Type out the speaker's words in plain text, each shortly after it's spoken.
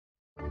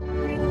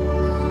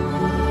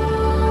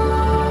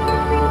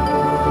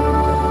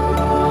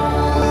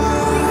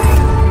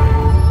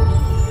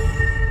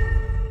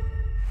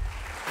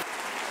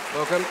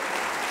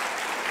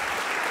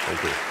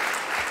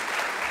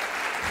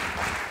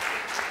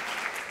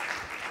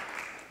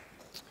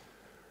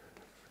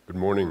Good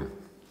morning.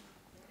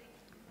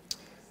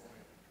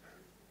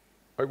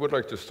 I would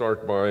like to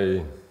start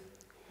by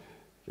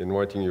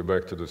inviting you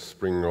back to the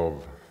spring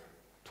of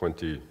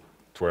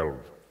 2012.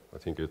 I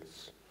think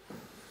it's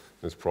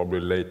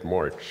probably late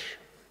March.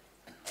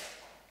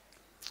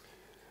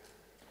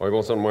 I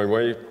was on my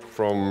way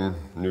from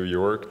New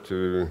York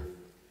to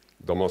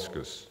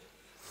Damascus.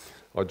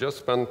 I just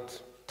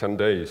spent 10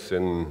 days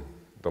in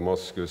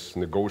Damascus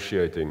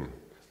negotiating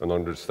an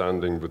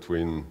understanding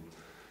between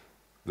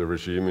the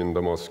regime in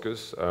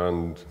Damascus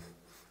and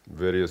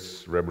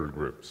various rebel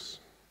groups.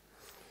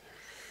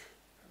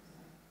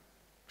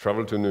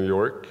 Traveled to New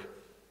York,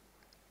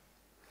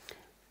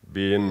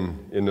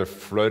 been in a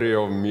flurry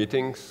of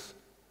meetings,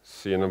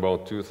 seen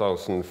about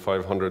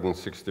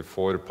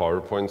 2,564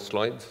 PowerPoint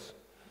slides,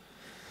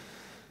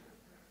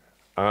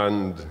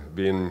 and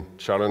been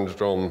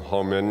challenged on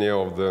how many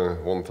of the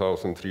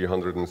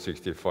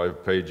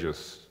 1,365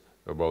 pages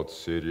about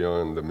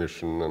Syria and the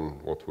mission and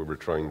what we were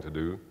trying to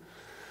do,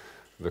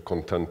 the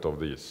content of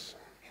these.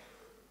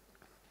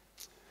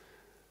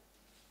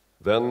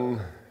 Then,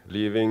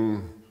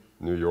 leaving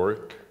New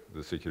York,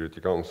 the Security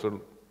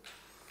Council,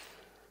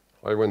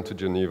 I went to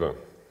Geneva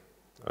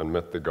and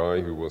met the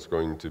guy who was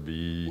going to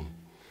be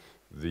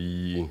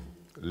the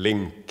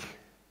link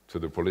to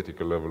the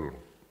political level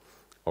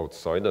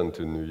outside and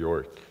to New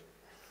York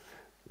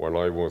while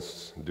I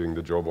was doing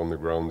the job on the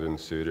ground in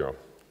Syria,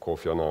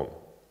 Kofi Annan.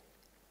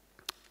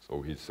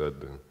 So he said,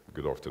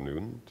 "Good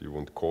afternoon, do you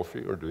want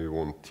coffee or do you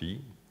want tea?"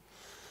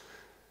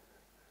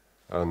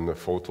 And a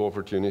photo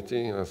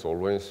opportunity, as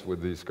always,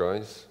 with these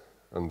guys.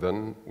 And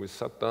then we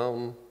sat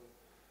down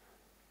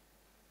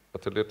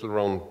at a little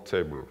round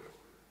table.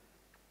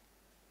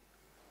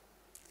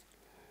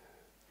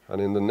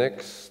 And in the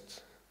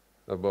next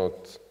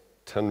about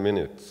 10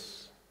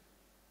 minutes,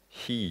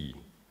 he,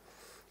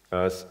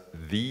 as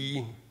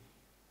the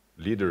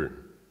leader,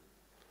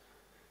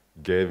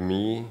 gave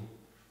me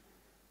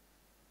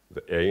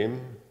the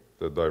aim,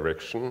 the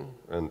direction,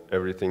 and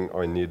everything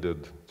I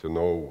needed to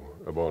know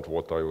about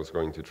what I was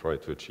going to try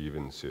to achieve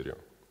in Syria.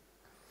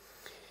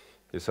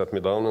 He sat me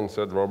down and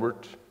said,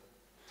 "Robert,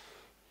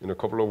 in a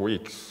couple of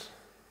weeks,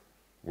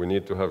 we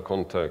need to have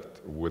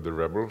contact with the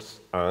rebels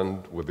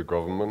and with the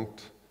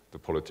government, the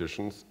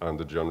politicians, and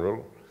the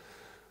general,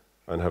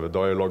 and have a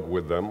dialogue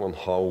with them on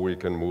how we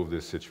can move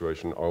this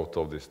situation out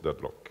of this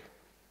deadlock.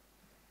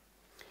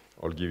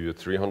 I'll give you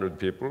 300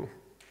 people.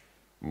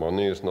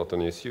 Money is not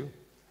an issue.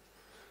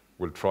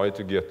 We'll try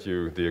to get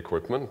you the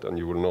equipment, and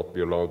you will not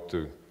be allowed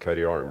to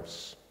carry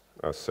arms,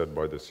 as said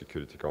by the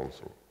Security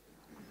Council.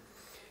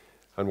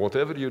 And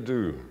whatever you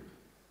do,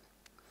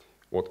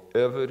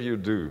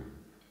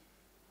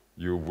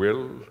 you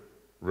will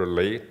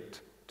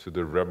relate to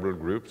the rebel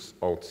groups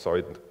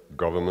outside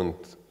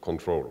government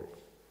control,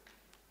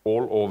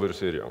 all over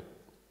Syria.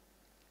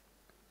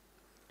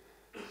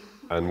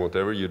 And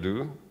whatever you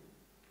do,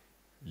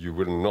 you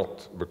will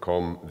not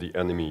become the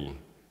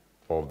enemy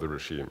of the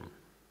regime."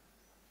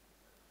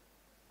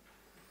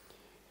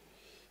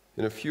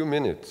 In a few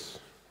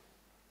minutes,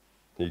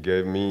 he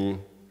gave me,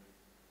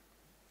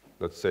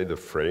 let's say, the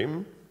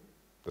frame,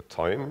 the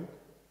time,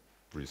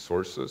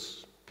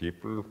 resources,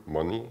 people,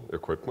 money,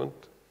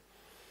 equipment.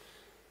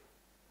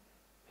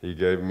 He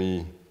gave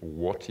me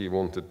what he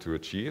wanted to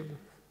achieve,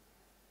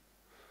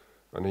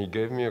 and he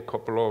gave me a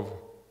couple of,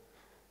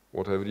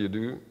 whatever you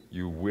do,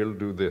 you will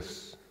do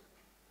this,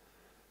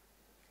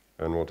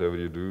 and whatever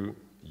you do,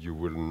 you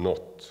will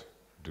not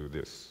do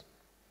this.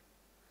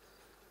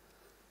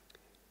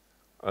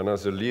 And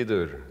as a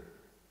leader,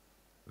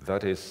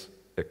 that is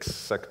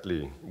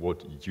exactly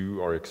what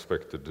you are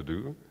expected to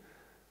do,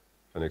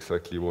 and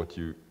exactly what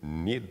you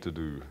need to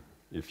do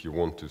if you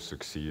want to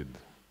succeed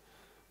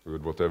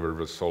with whatever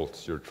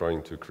results you're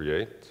trying to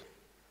create,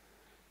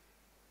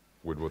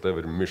 with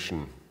whatever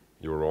mission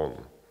you're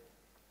on.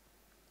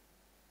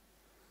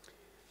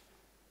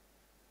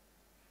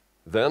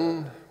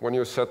 Then, when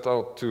you set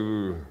out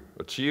to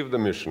achieve the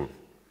mission,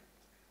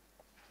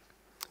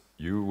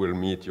 you will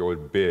meet your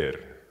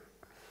bear.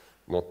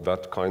 Not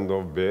that kind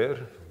of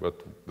bear,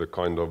 but the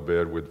kind of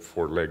bear with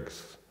 4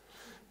 legs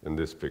in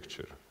this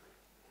picture.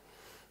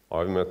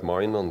 I've met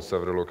mine on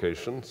several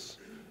occasions,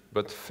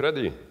 but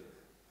Freddy,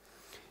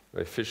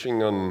 a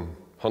fishing and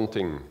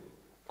hunting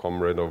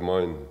comrade of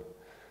mine,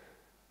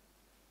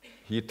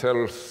 he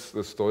tells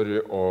the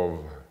story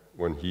of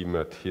when he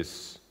met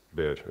his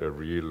bear, a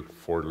real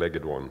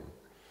 4-legged one.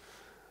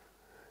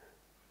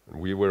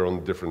 We were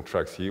on different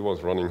tracks. He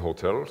was running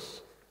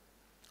hotels.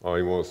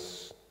 I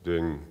was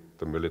doing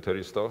the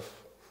military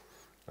stuff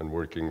and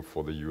working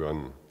for the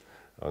UN.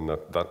 And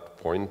at that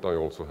point, I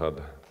also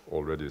had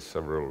already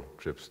several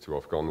trips to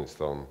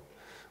Afghanistan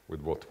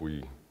with what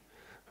we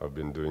have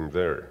been doing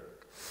there.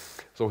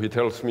 So he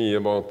tells me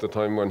about the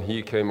time when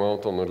he came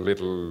out on a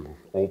little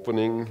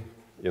opening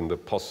in the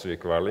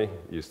Pasvik Valley,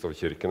 east of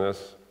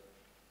Kirkenes,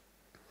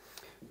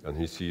 and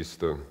he sees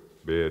the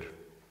bear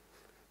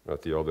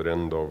at the other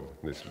end of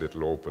this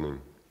little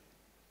opening.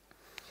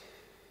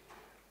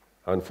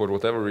 And for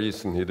whatever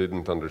reason, he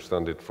didn't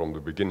understand it from the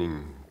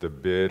beginning. The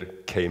bear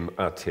came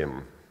at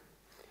him.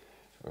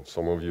 And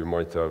some of you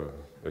might have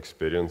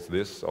experienced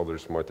this,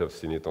 others might have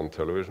seen it on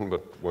television,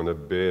 but when a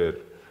bear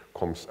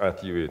comes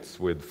at you, it's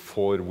with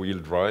four-wheel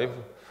drive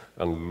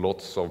and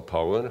lots of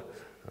power,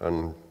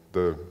 and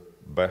the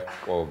back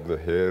of the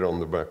hair on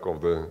the back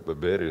of the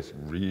bear is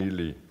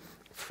really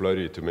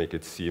flurry to make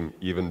it seem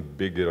even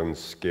bigger and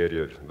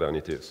scarier than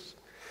it is.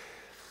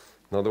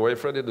 Now, the way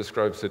Freddy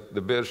describes it,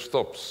 the bear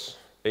stops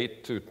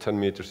 8 to 10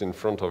 meters in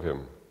front of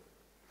him,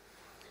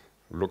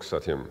 looks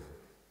at him,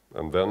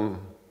 and then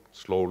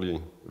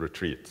slowly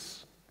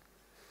retreats.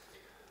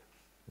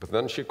 But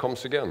then she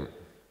comes again,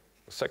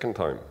 a second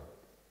time.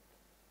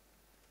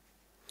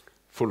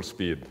 Full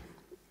speed,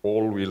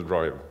 all-wheel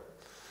drive.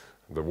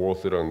 The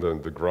water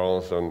and the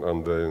grass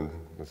and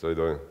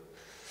the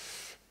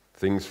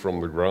things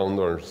from the ground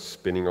are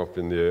spinning up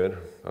in the air.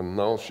 And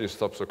now she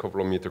stops a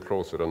couple of meters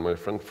closer, and my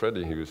friend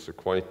Freddy, he was a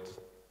quite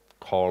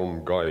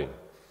calm guy.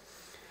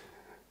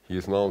 He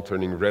is now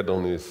turning red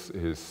on the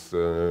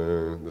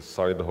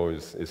side of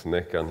his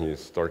neck, and he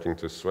is starting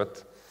to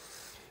sweat.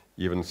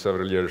 Even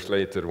several years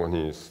later when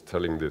he is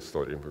telling this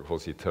story,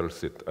 because he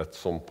tells it at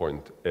some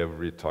point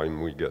every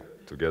time we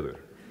get together.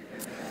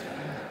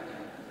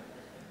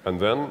 And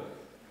then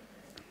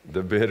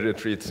the bear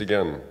retreats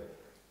again.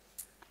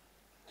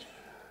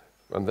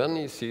 And then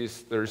he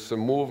sees there's a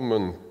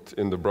movement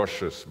in the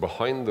brushes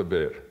behind the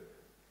bear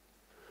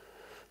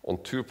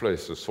on two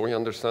places. So he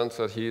understands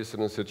that he is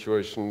in a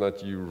situation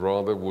that you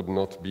rather would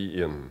not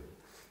be in.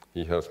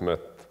 He has met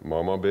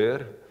Mama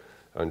Bear,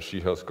 and she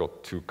has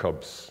got two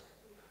cubs.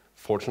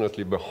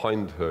 Fortunately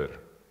behind her,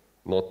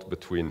 not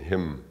between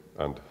him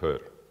and her.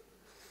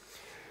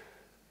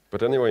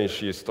 But anyway,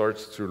 she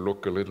starts to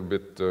look a little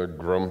bit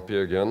grumpy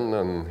again,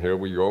 and here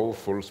we go,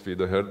 full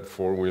speed ahead,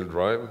 four-wheel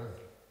drive.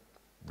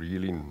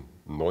 Really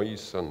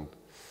noise and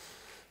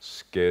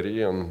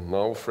scary, and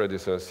now Freddy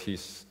says she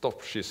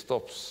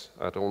stops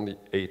at only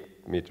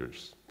 8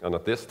 meters. And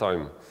at this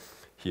time,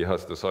 he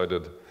has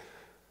decided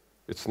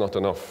it's not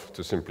enough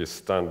to simply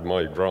stand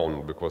my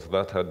ground, because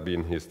that had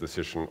been his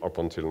decision up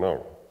until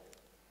now.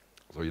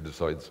 So he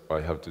decides, I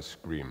have to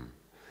scream.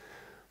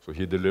 So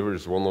he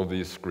delivers one of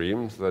these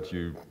screams that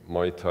you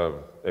might have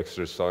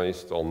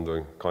exercised on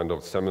the kind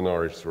of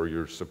seminars where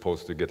you're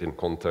supposed to get in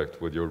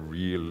contact with your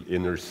real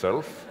inner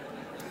self.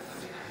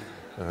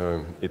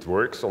 It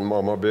works on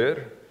Mama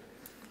Bear,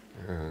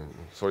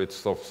 so it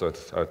stops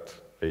at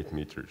 8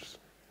 meters.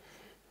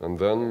 And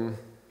then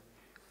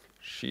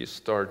she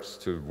starts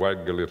to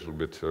wag a little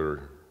bit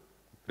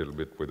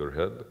with her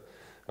head,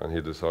 and he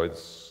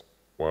decides,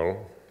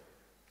 well,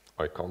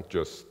 I can't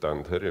just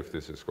stand here if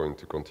this is going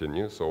to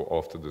continue. So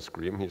after the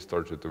scream, he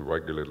started to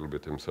wag a little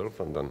bit himself,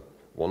 and then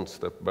one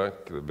step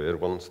back, the bear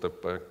one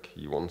step back,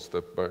 he one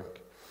step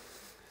back.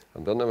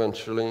 And then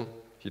eventually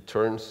he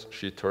turns,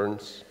 she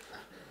turns,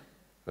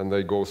 and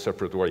they go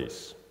separate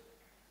ways.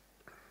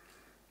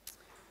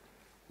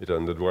 It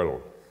ended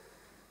well.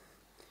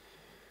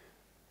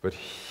 But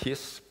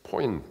his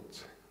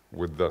point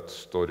with that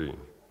story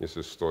is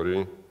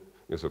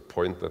a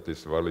point that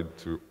is valid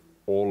to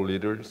all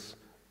leaders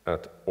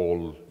at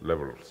all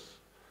levels.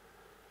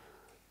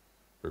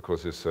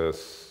 Because he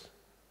says,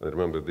 and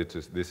remember,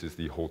 this is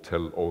the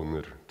hotel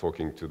owner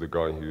talking to the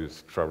guy who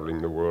is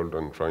traveling the world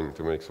and trying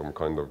to make some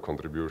kind of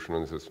contribution,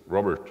 and he says,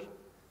 Robert,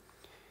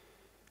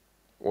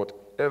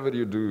 whatever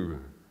you do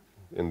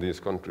in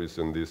these countries,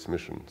 in these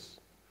missions,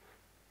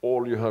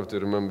 all you have to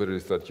remember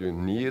is that you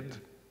need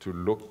to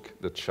look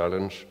the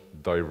challenge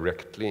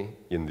directly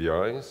in the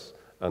eyes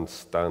and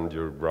stand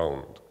your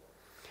ground.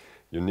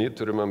 You need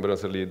to remember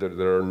as a leader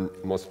there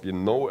must be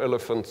no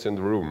elephants in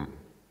the room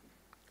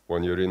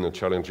when you're in a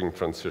challenging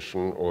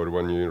transition or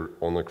when you're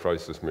on a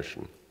crisis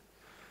mission.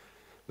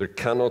 There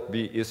cannot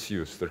be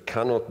issues, there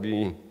cannot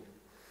be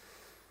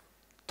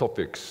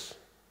topics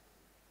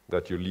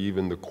that you leave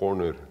in the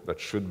corner that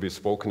should be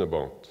spoken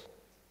about,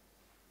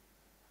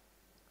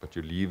 but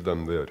you leave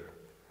them there.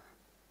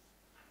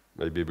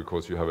 Maybe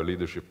because you have a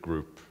leadership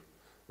group,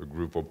 a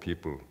group of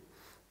people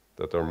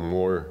that are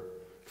more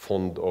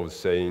fond of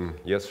saying,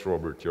 yes,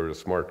 Robert, you're a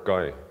smart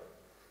guy,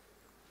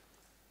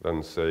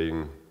 than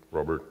saying,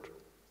 Robert,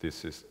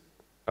 this is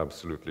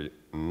absolutely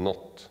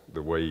not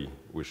the way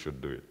we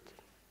should do it.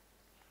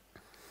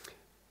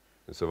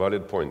 It's a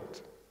valid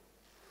point.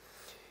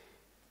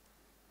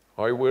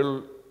 I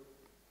will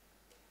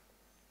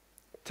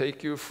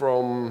take you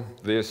from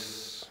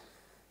this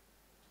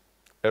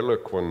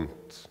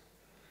eloquent,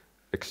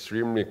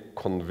 extremely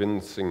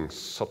convincing,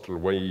 subtle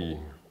way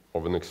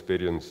of an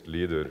experienced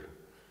leader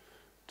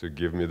to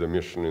give me the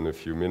mission in a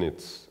few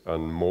minutes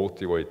and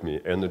motivate me,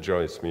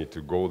 energize me to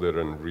go there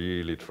and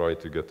really try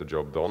to get the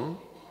job done.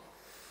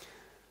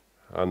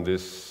 And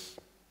this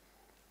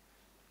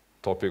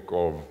topic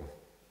of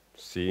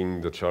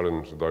seeing the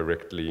challenge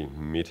directly,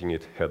 meeting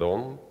it head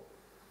on,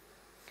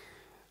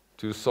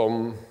 to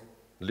some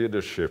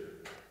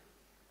leadership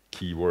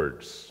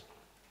keywords.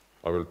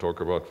 I will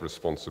talk about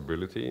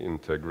responsibility,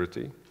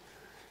 integrity,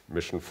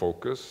 mission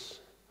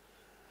focus,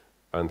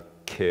 and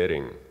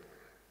caring.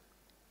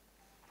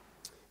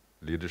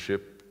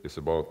 Leadership is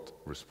about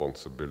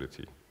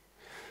responsibility.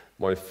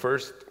 My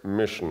first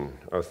mission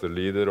as the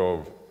leader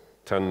of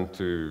 10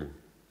 to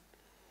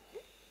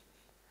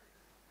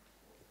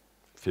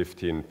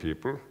 15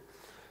 people,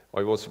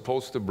 I was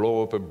supposed to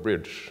blow up a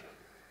bridge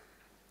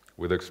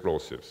with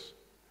explosives.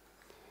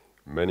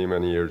 Many,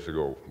 many years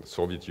ago, the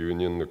Soviet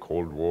Union, the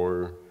Cold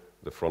War,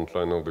 the front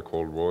line of the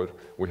Cold War,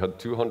 we had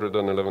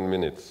 211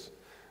 minutes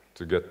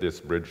to get this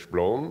bridge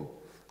blown,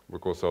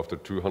 because after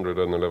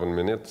 211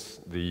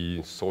 minutes,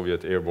 the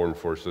Soviet airborne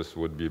forces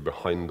would be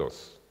behind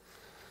us,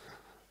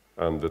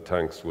 and the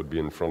tanks would be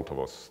in front of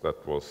us.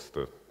 That was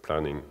the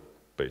planning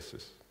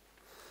basis.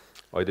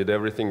 I did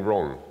everything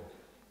wrong.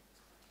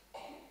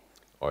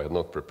 I had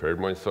not prepared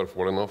myself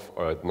well enough.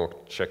 I had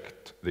not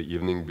checked the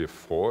evening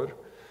before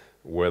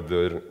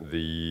whether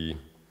the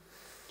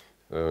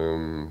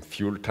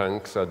fuel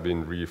tanks had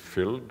been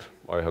refilled.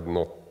 I had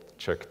not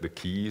checked the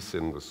keys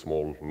in the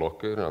small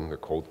locker and the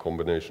code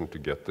combination to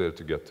get there,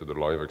 to get to the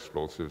live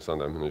explosives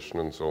and ammunition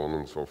and so on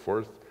and so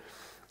forth.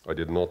 I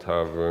did not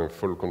have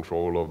full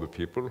control of the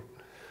people.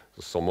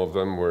 So some of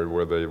them were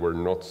where they were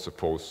not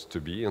supposed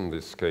to be, in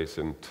this case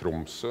in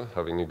Tromsø,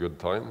 having a good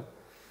time,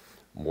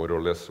 more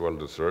or less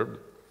well-deserved.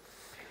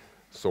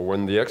 So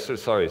when the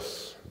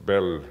exercise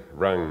bell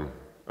rang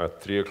at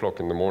 3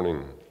 o'clock in the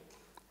morning,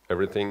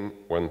 everything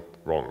went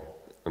wrong.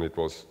 And it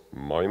was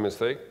my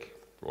mistake,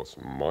 it was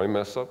my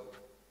mess up,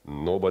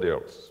 nobody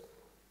else.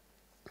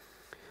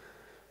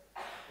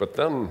 But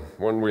then,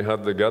 when we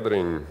had the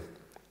gathering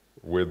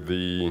with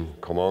the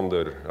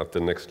commander at the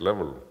next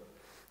level,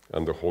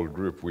 and the whole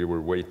group, we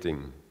were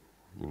waiting,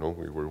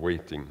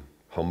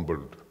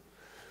 humbled,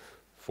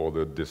 for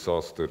the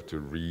disaster to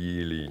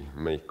really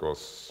make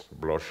us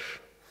blush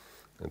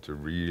and to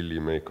really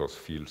make us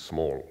feel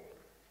small.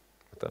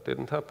 But that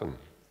didn't happen.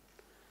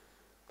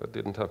 That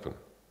didn't happen.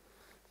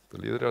 The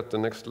leader at the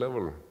next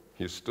level,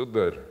 he stood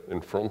there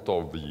in front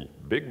of the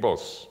big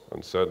boss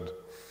and said,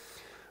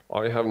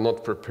 I have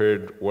not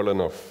prepared well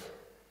enough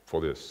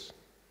for this.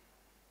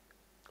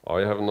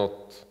 I have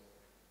not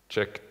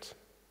checked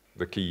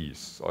the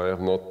keys. I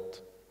have not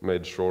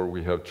made sure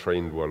we have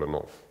trained well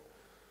enough.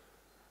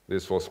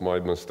 This was my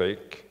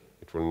mistake.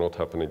 It will not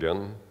happen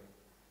again,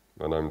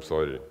 and I'm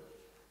sorry.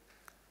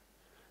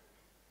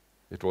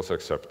 It was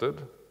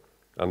accepted,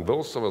 and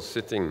those of us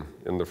sitting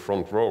in the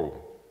front row,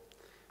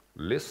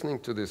 listening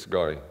to this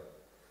guy,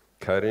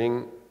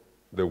 carrying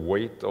the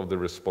weight of the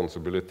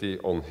responsibility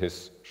on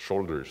his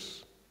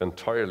shoulders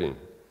entirely,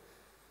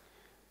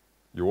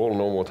 you all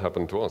know what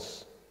happened to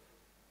us.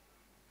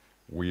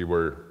 We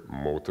were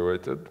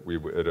motivated, we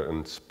were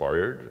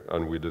inspired,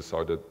 and we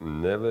decided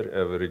never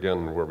ever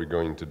again were we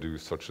going to do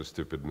such a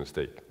stupid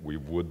mistake. We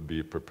would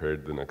be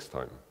prepared the next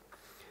time.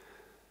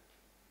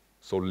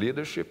 So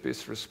leadership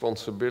is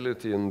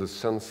responsibility in the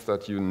sense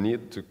that you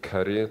need to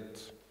carry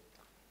it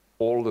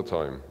all the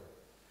time.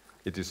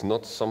 It is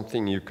not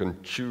something you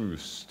can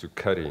choose to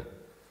carry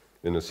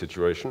in a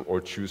situation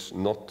or choose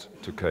not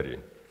to carry.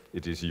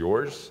 It is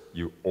yours,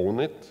 you own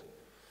it,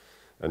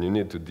 and you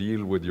need to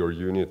deal with your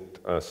unit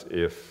as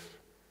if,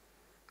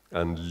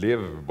 and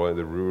live by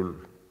the rule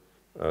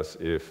as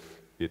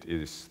if it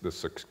is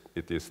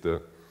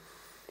the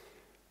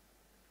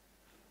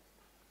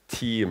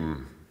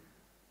team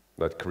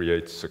that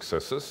creates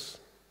successes,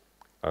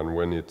 and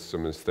when it's a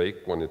mistake,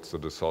 when it's a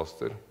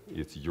disaster,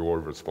 it's your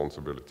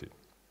responsibility.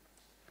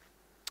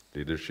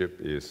 Leadership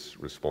is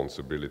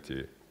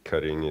responsibility,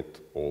 carrying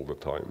it all the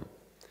time.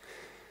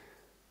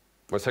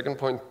 My second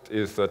point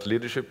is that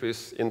leadership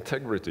is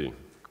integrity.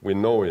 We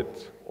know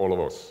it, all of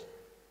us.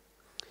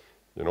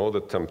 You know,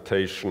 the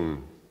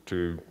temptation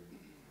to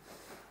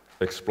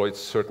exploit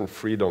certain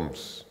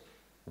freedoms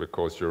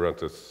because you're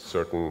at a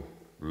certain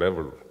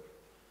level.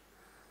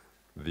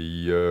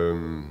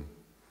 The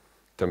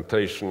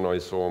temptation I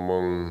saw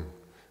among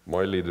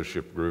my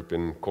leadership group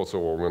in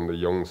Kosovo when the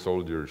young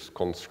soldiers,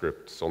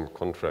 conscripts on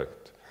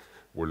contract,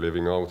 were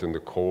living out in the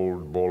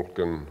cold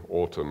Balkan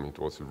autumn. It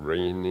was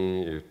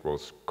rainy, it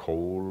was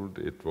cold,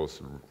 it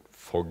was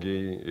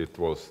foggy, it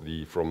was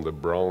from the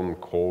brown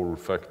coal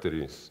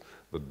factories,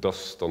 the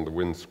dust on the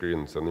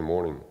windscreens any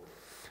morning.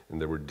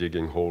 And they were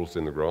digging holes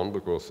in the ground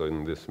because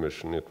in this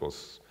mission it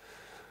was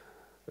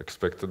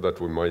expected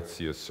that we might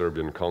see a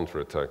Serbian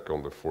counterattack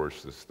on the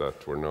forces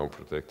that were now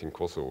protecting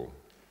Kosovo.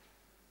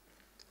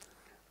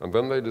 And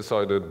then they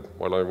decided,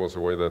 while I was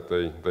away, that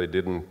they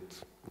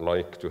didn't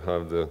like to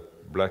have the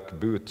black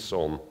boots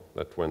on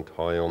that went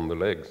high on the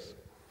legs.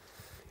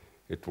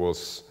 It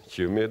was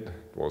humid,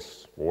 it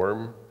was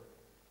warm,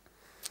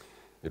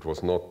 it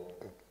was not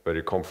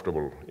very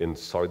comfortable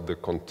inside the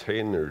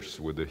containers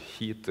with the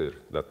heater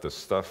that the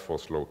staff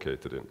was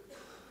located in.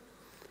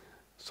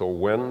 So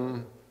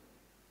when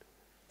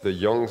the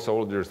young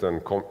soldiers then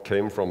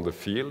came from the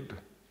field,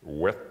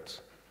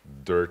 wet,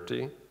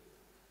 dirty,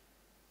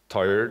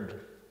 tired,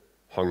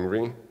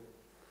 hungry,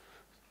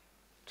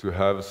 to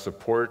have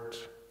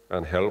support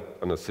and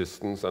help and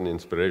assistance and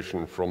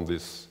inspiration from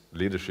this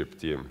leadership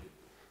team,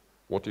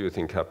 What do you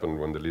think happened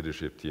when the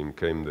leadership team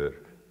came there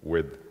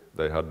with?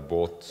 They had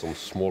bought some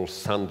small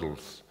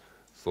sandals,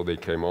 so they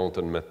came out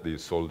and met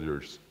these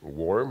soldiers,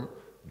 warm,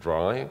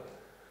 dry,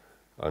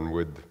 and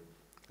with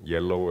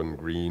yellow and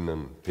green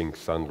and pink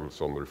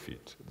sandals on their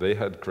feet. They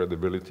had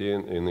credibility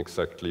in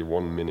exactly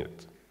 1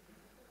 minute.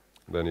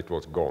 Then it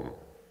was gone.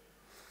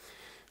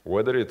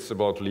 Whether it's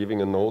about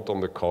leaving a note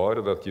on the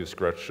car that you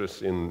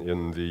scratches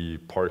in the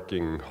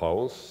parking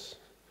house,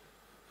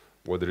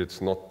 whether it's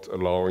not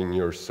allowing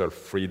yourself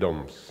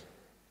freedoms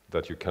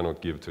that you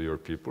cannot give to your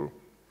people,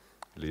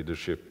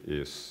 leadership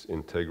is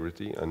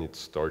integrity, and it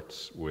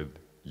starts with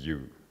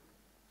you.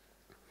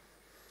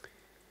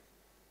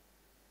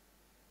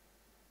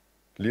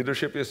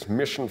 Leadership is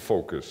mission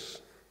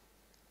focus,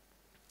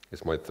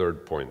 is my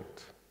third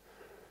point.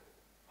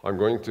 I'm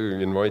going to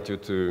invite you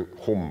to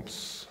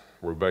Homs.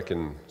 We're back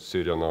in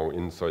Syria now,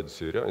 inside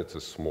Syria. It's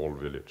a small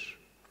village.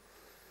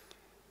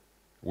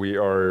 We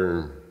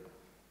are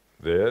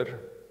there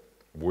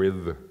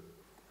with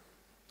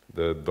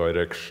the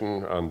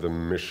direction and the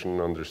mission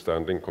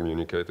understanding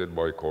communicated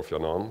by Kofi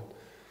Annan.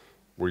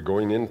 We're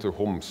going into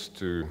Homs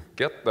to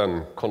get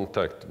then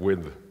contact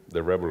with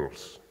the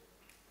rebels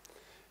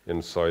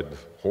inside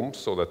Homs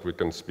so that we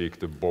can speak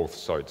to both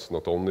sides,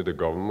 not only the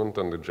government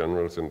and the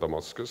generals in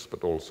Damascus,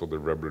 but also the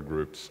rebel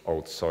groups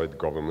outside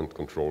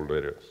government-controlled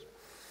areas.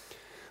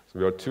 So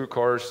we are 2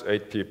 cars,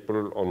 8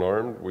 people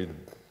unarmed. We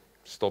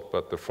stop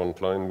at the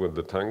front line with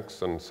the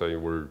tanks and say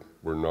we're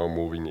now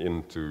moving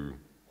into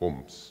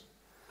Homs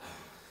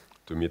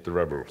to meet the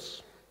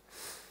rebels.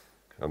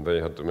 And they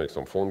had to make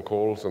some phone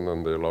calls, and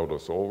then they allowed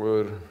us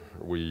over.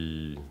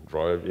 We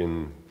drive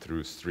in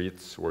through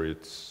streets where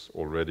it's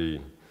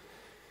already,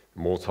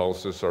 most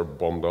houses are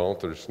bombed out.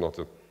 There's not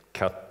a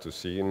cat to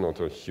see, not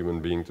a human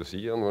being to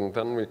see. And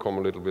then we come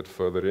a little bit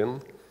further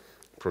in,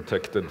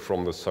 protected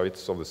from the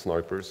sights of the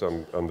snipers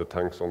and the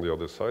tanks on the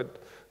other side.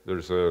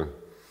 There's a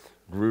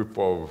group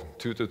of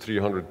 200 to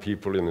 300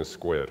 people in a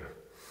square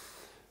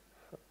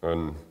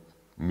and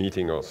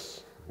meeting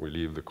us. We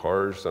leave the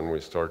cars and we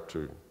start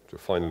to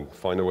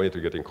find a way to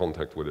get in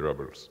contact with the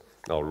rebels.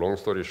 Now, long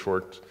story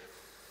short,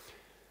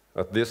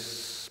 at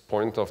this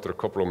point, after a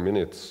couple of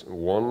minutes,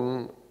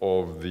 one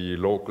of the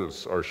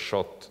locals are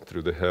shot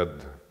through the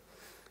head,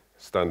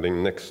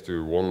 standing next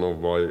to one of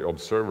my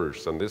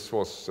observers. And this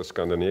was a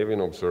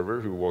Scandinavian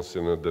observer who was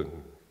in a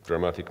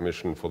dramatic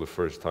mission for the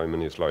first time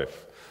in his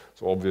life.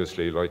 So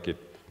obviously, like it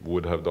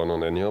would have done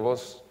on any of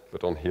us,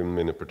 but on him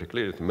in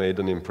particular, it made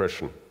an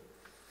impression.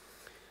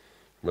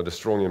 Made a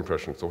strong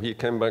impression. So he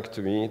came back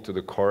to me, to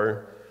the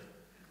car,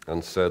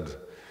 and said,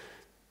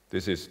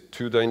 "This is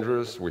too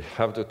dangerous, we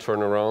have to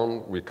turn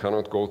around, we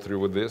cannot go through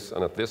with this."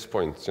 And at this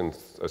point,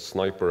 since a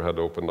sniper had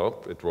opened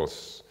up, it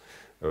was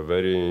a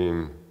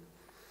very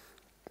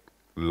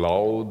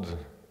loud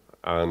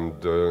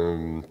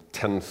and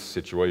tense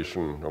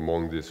situation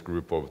among this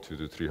group of 200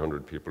 to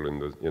 300 people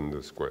in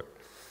the square.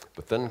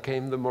 But then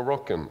came the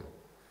Moroccan,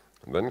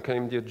 and then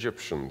came the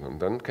Egyptian, and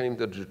then came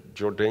the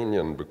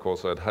Jordanian,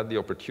 because I'd had the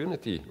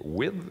opportunity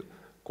with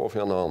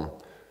Kofi Annan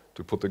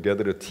to put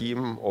together a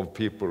team of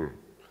people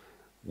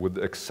with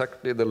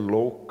exactly the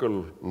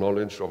local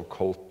knowledge of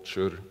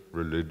culture,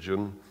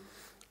 religion,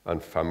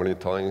 and family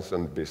ties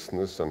and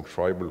business and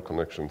tribal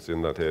connections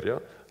in that area,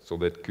 so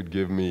that could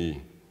give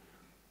me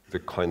the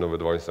kind of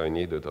advice I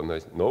needed. And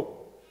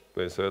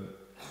they said,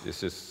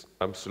 this is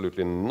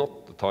absolutely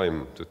not the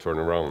time to turn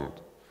around.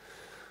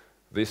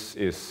 This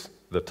is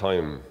the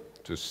time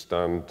to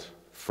stand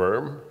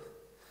firm.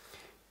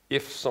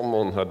 If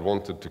someone had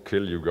wanted to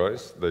kill you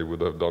guys, they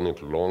would have done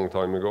it a long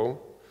time ago.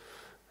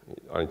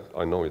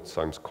 I know it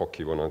sounds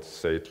cocky when I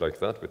say it like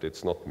that, but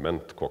it's not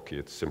meant cocky.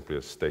 It's simply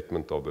a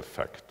statement of the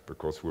fact,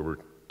 because we were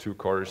 2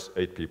 cars,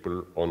 8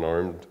 people,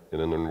 unarmed, in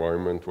an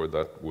environment where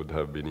that would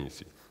have been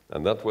easy.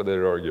 And that was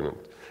their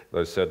argument.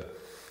 They said,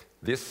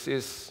 this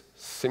is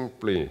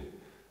simply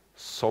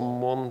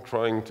someone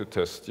trying to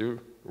test you,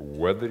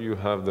 whether you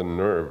have the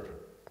nerve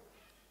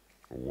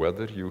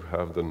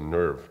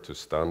to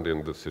stand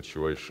in the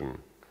situation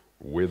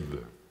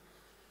with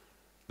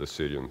the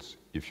Syrians.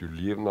 If you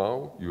leave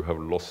now, you have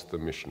lost the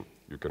mission.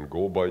 You can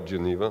go by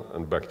Geneva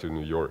and back to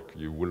New York.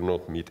 You will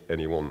not meet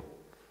anyone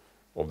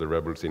of the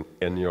rebels in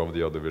any of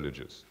the other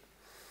villages.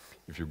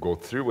 If you go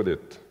through with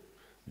it,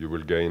 you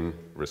will gain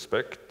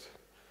respect,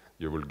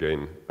 you will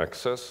gain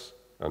access,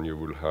 and you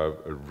will have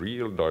a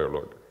real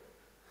dialogue.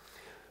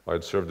 I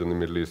had served in the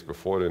Middle East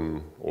before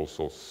in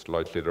also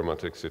slightly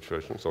dramatic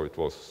situations, so it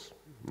was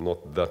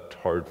not that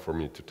hard for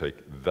me to take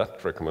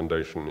that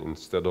recommendation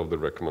instead of the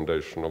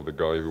recommendation of the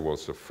guy who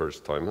was a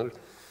first-timer.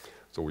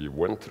 So we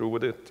went through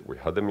with it, we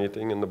had a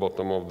meeting in the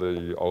bottom of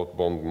the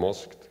outbound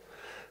mosque,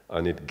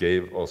 and it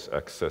gave us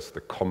access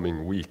the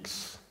coming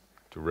weeks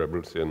to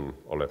rebels in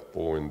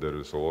Aleppo, in Deir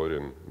ez-Zor,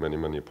 in many,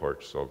 many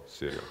parts of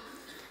Syria.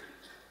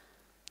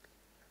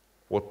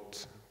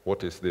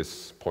 What is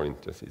this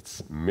point?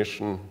 It's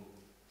mission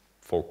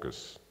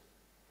focus.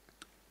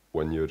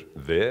 When you're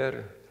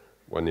there,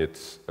 when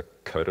it's a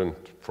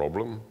current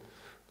problem,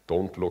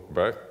 don't look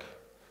back.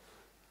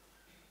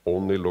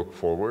 only look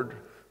forward,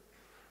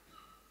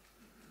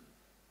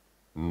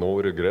 no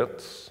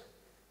regrets.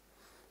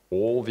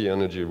 All the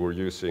energy we're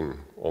using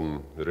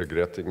on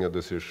regretting a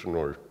decision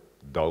or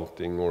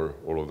doubting or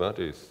all of that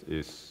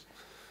is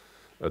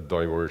a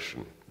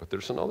diversion. But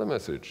there's another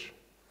message,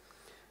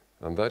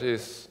 and that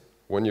is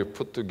when you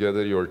put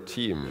together your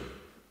team,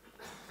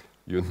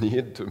 you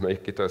need to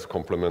make it as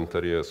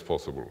complementary as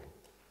possible.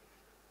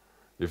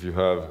 If you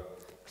have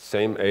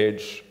same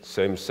age,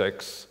 same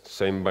sex,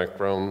 same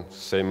background,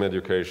 same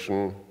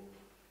education,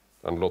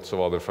 and lots of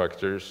other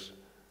factors,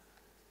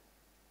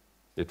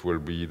 it will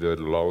be the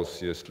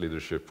lousiest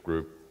leadership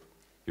group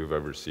you've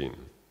ever seen.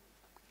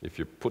 If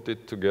you put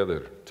it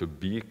together to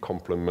be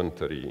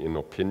complementary in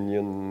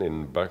opinion,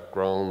 in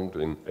background,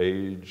 in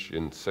age,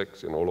 in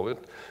sex, in all of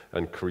it,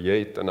 and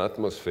create an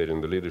atmosphere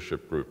in the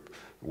leadership group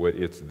where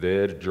it's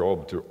their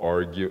job to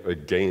argue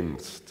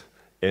against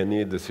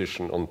any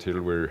decision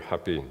until we're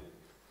happy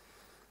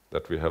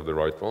that we have the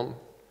right one,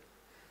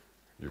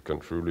 you can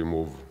truly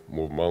move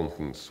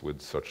mountains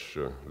with such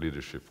a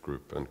leadership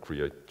group and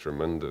create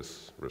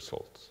tremendous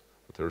results.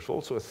 But there's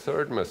also a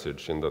third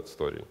message in that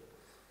story,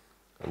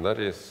 and that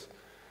is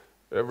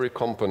every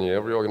company,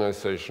 every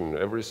organization,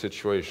 every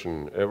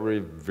situation, every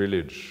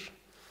village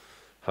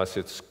has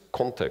its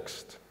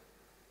context.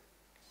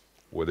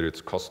 Whether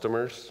it's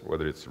customers,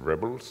 whether it's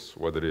rebels,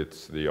 whether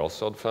it's the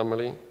Assad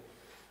family.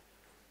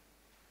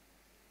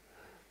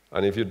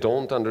 And if you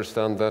don't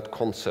understand that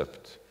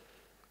concept,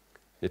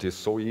 it is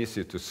so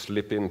easy to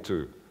slip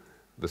into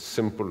the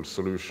simple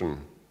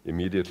solution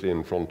immediately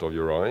in front of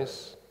your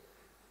eyes,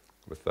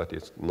 but that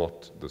is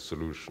not the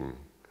solution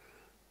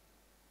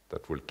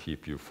that will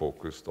keep you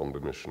focused on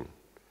the mission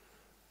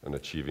and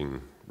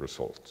achieving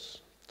results.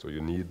 So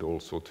you need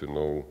also to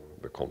know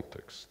the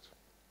context.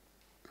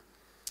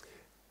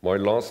 My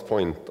last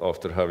point,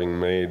 after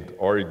having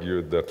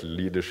argued that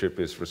leadership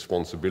is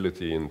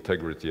responsibility,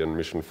 integrity, and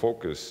mission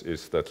focus,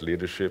 is that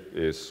leadership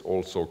is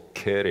also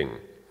caring.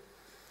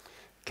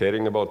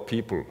 Caring about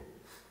people.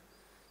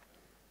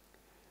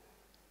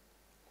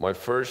 My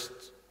first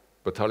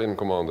battalion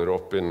commander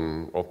up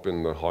in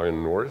the high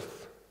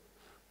north,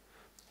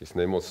 his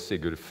name was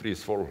Sigurd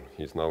Frisvold.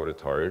 He's now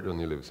retired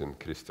and he lives in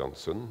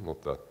Kristiansund,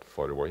 not that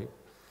far away.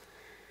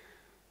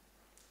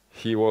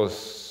 He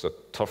was a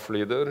tough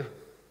leader,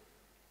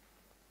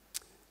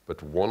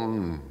 but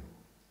one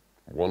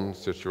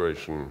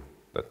situation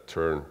that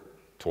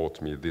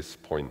taught me this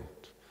point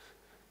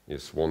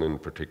is one in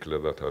particular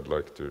that I'd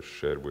like to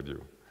share with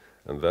you.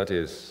 And that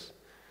is,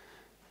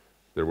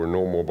 there were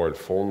no mobile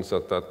phones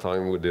at that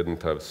time, we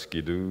didn't have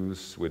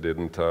skidoos, we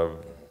didn't have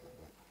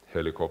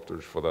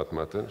helicopters for that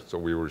matter, so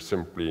we were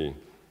simply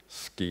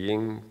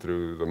skiing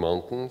through the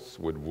mountains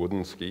with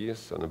wooden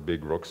skis and a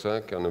big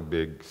rucksack and a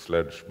big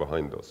sledge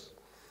behind us.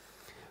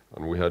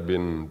 And we had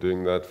been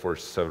doing that for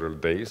several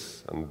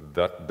days, and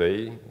that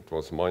day, it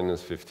was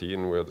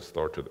 -15, we had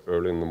started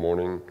early in the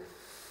morning,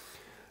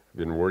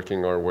 been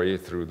working our way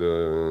through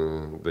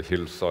the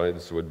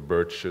hillsides with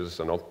birches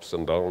and ups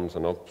and downs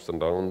and ups and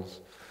downs.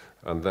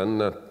 And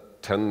then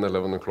at 10,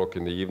 11 o'clock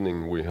in the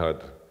evening, we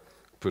had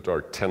put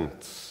our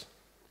tents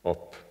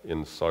up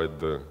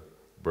inside the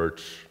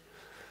birch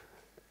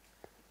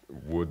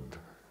wood.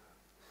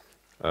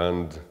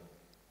 And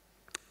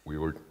we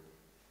were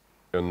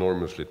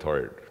enormously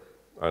tired.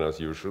 And as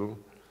usual,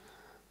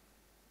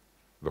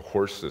 the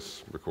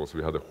horses, because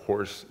we had a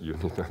horse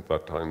unit at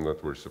that time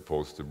that were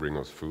supposed to bring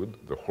us food,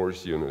 the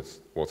horse unit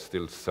was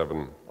still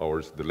 7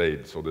 hours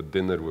delayed, so the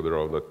dinner would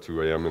arrive at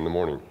 2 a.m. in the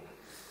morning.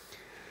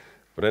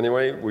 But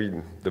anyway,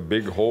 the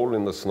big hole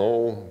in the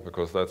snow,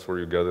 because that's where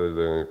you gather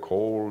the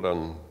cold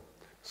and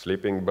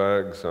sleeping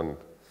bags and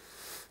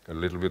a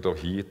little bit of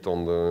heat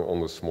on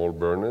the small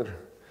burner,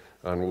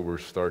 and we were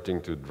starting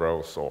to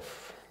drowse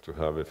off, to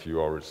have a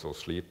few hours of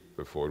sleep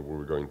before we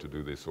were going to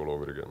do this all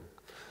over again.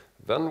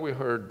 Then we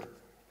heard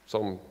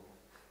some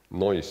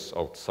noise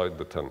outside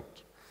the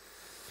tent.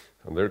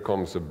 And there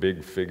comes a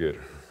big figure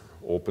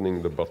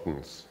opening the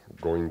buttons,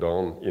 going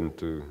down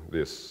into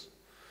this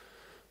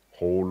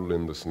hole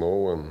in the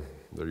snow, and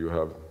there you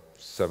have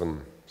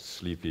 7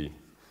 sleepy,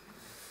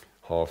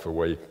 half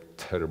awake,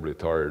 terribly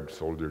tired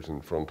soldiers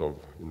in front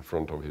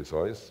of his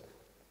eyes.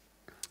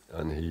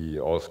 And he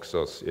asks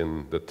us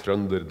in the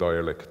Trønder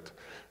dialect,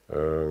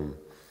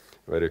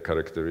 very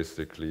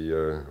characteristically,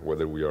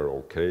 whether we are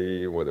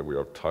okay, whether we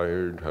are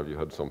tired, have you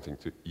had something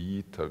to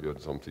eat, have you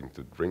had something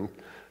to drink?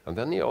 And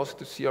then he asked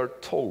to see our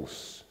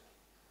toes.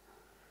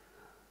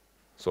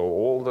 So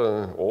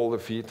all the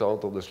feet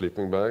out of the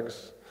sleeping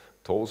bags,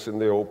 toes in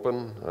the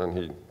open, and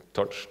he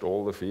touched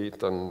all the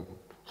feet and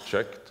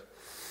checked.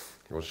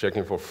 He was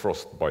checking for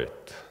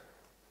frostbite,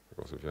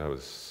 because if you have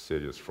a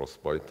serious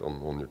frostbite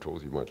on your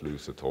toes, you might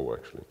lose a toe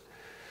actually.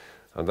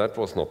 And that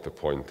was not the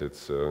point.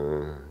 It's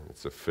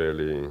a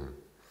fairly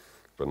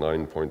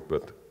benign point,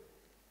 but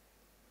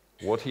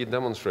what he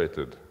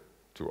demonstrated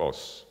to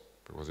us,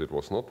 because it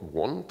was not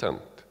one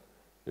tent,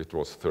 it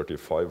was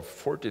 35,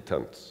 40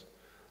 tents.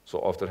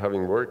 So after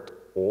having worked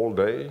all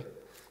day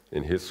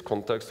in his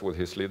context with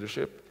his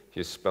leadership,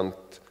 he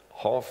spent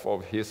half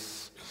of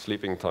his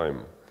sleeping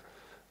time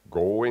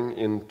going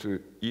into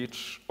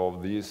each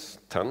of these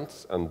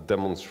tents and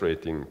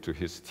demonstrating to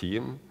his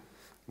team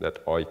that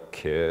I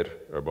care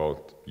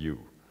about you.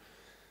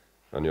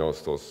 And he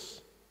asked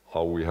us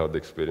how we had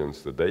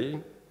experienced the day,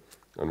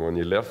 and when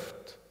he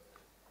left,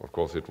 of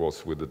course it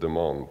was with the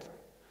demand,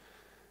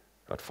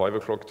 at 5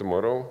 o'clock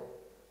tomorrow,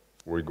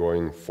 we're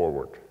going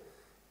forward.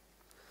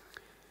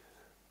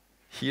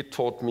 He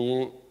taught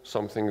me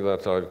something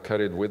that I've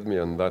carried with me,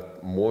 and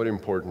that, more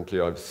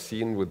importantly, I've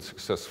seen with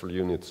successful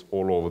units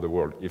all over the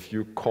world. If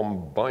you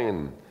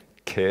combine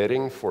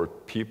caring for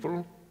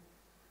people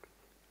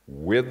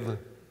with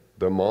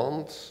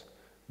demands,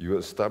 you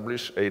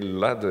establish a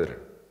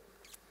ladder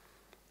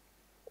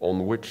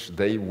on which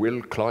they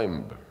will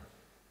climb.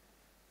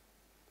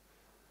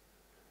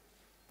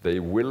 They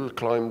will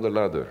climb the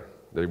ladder.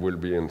 They will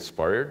be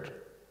inspired.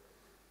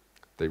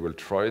 They will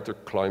try to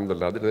climb the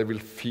ladder. They will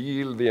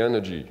feel the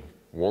energy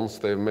once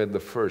they've made the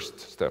first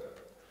step.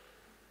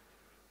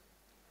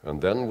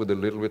 And then, with a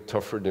little bit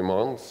tougher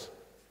demands,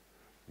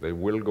 they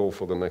will go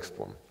for the next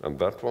one. And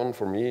that one,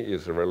 for me,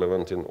 is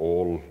relevant in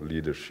all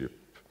leadership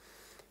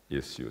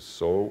issues.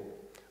 So,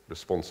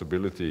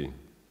 responsibility,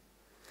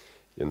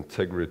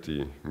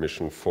 integrity,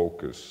 mission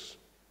focus,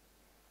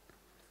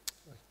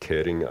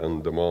 caring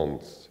and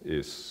demands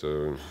is,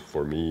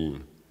 for me,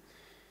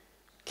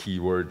 key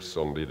words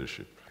on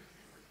leadership.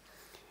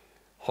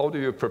 How do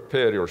you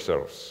prepare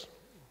yourselves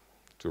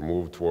to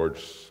move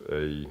towards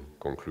a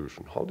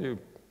conclusion? How do you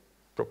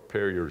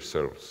prepare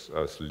yourselves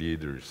as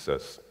leaders,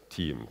 as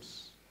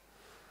teams?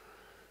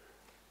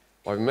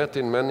 I've met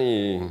in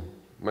many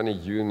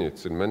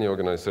units, in many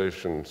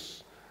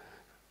organizations,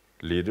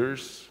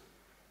 leaders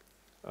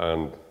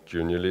and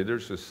junior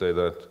leaders who say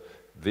that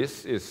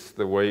this is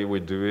the way we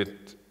do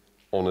it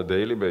on a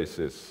daily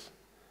basis.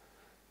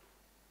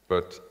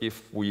 But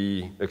if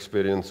we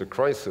experience a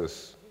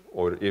crisis,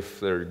 or if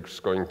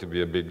there's going to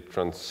be a big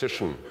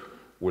transition,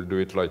 we'll do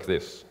it like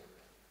this.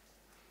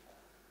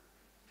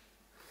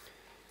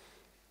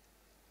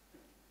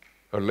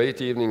 A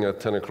late evening at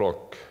 10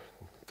 o'clock,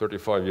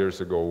 35 years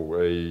ago,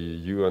 a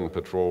UN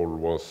patrol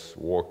was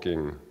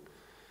walking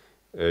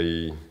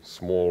a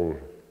small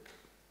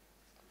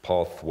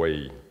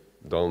pathway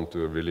down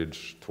to a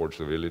village, towards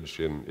a village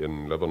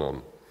in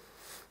Lebanon.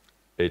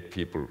 8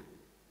 people.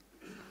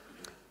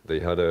 They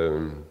had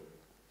an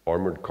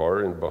armored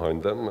car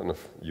behind them and a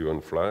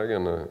UN flag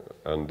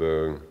and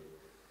a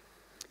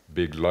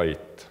big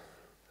light.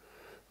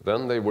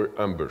 Then they were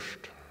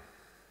ambushed.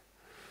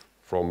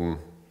 From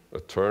a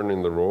turn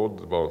in the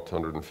road, about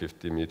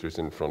 150 meters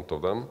in front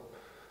of them,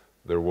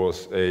 there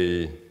was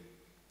a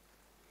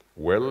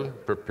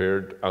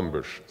well-prepared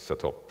ambush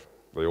set up.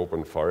 They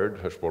opened fire,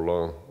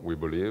 Hezbollah, we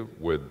believe,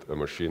 with a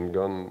machine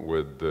gun,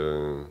 with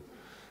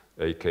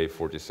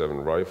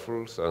AK-47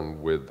 rifles,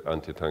 and with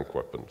anti-tank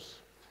weapons.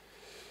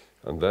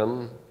 And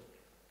then,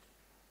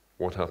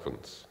 what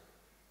happens?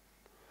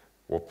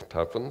 What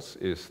happens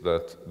is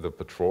that the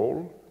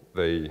patrol,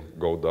 they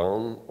go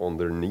down on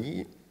their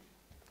knee,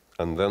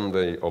 and then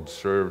they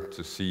observe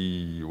to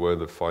see where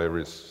the fire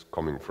is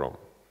coming from.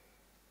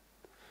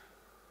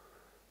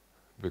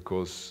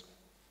 Because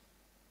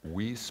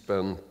we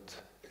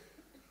spent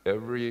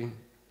every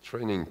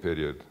training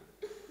period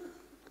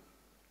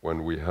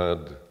when we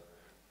had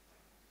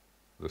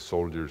the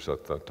soldiers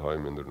at that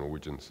time in the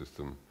Norwegian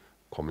system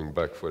coming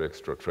back for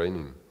extra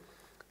training,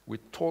 we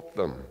taught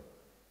them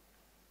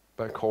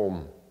back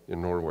home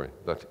in Norway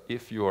that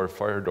if you are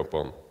fired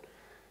upon,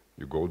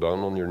 you go down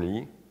on your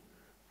knee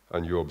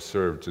and you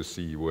observe to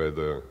see where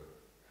the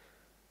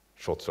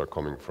shots are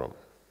coming from.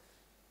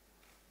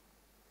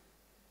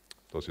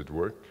 Does it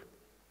work?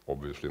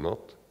 Obviously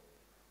not.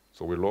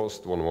 So we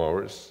lost 1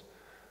 hour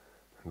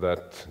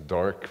that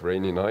dark,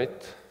 rainy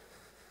night,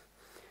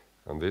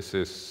 and this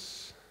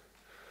is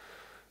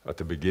at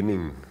the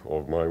beginning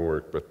of my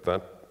work, but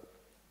that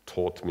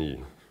taught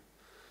me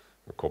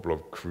a couple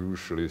of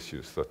crucial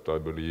issues that I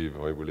believe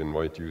I will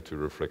invite you to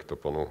reflect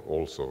upon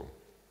also.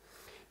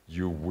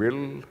 You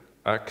will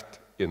act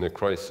in a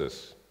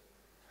crisis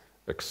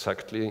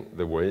exactly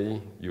the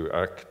way you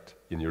act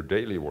in your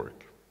daily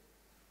work.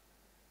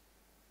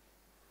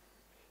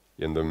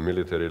 In the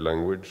military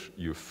language,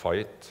 you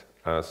fight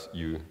as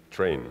you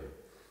train.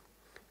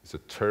 It's a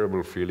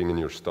terrible feeling in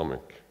your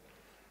stomach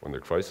when the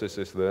crisis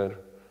is there,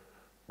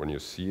 when you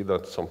see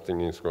that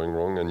something is going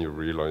wrong and you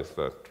realize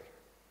that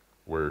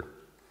we're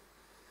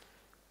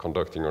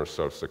conducting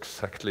ourselves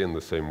exactly in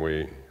the same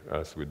way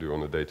as we do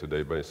on a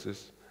day-to-day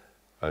basis,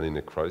 and in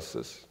a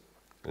crisis,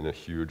 in a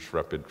huge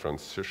rapid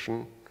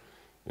transition,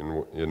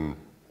 in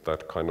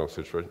that kind of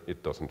situation,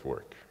 it doesn't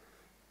work.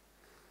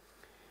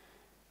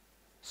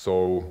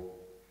 So,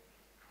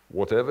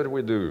 whatever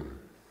we do,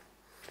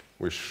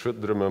 we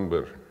should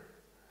remember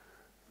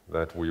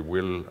that we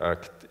will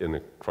act in a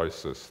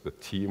crisis. The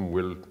team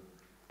will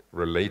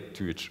relate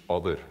to each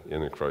other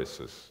in a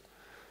crisis.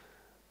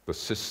 The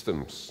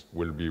systems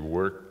will be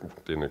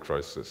worked in a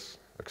crisis,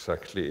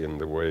 exactly in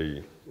the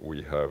way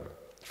we have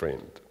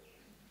trained.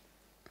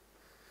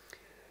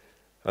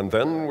 And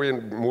then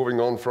we're moving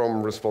on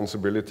from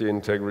responsibility,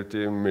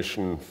 integrity,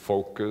 mission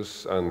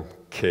focus, and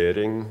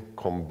caring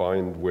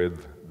combined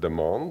with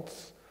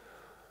demands.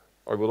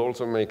 I would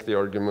also make the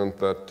argument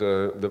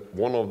that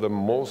one of the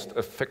most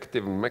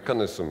effective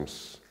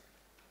mechanisms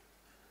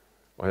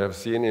I have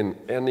seen in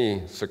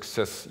any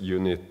success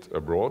unit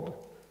abroad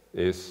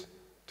is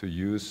to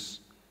use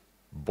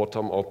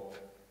bottom-up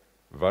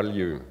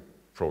value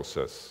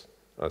process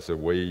as a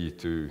way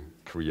to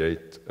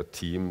create a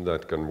team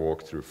that can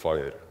walk through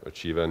fire,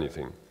 achieve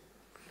anything.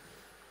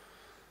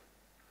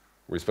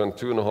 We spent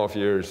 2.5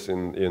 years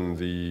in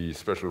the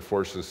Special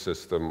Forces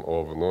system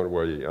of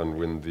Norway and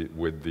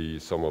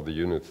with some of the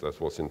units that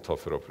was in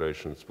tougher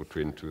operations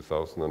between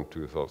 2000 and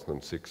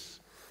 2006,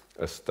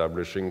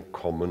 establishing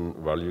common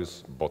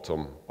values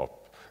bottom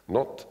up.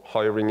 Not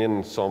hiring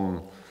in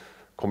some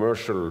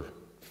commercial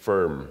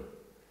firm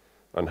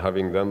and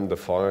having them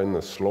define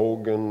a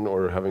slogan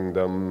or having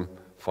them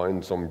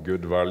find some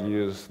good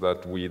values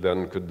that we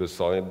then could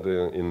decide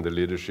in the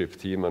leadership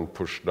team and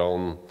push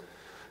down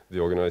the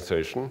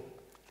organization,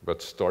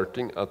 but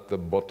starting at the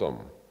bottom,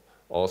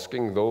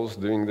 asking those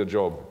doing the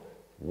job,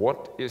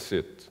 what is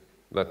it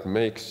that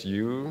makes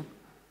you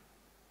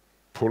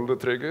pull the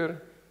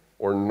trigger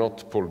or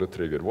not pull the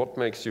trigger? What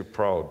makes you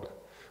proud?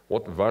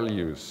 What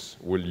values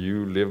will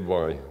you live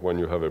by when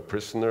you have a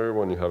prisoner,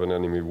 when you have an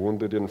enemy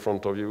wounded in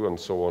front of you, and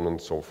so on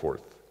and so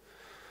forth?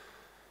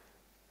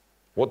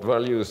 What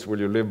values will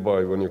you live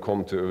by when you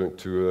come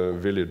to a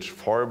village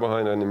far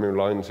behind enemy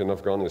lines in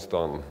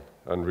Afghanistan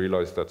and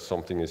realize that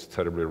something is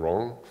terribly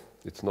wrong?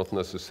 It's not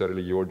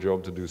necessarily your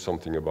job to do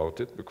something about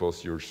it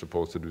because you're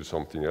supposed to do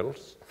something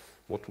else.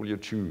 What will you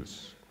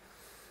choose?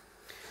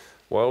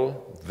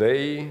 Well,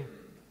 they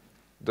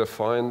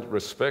defined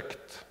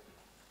respect,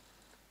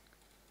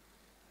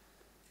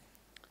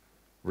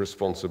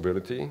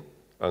 responsibility,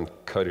 and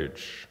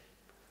courage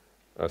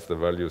as the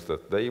values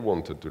that they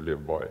wanted to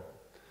live by.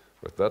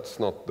 But that's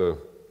not the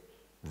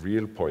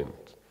real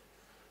point.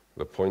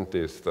 The point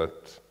is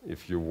that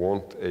if you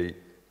want a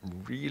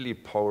really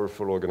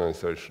powerful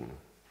organization,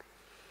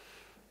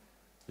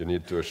 you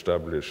need to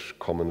establish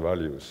common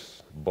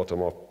values,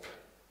 bottom up,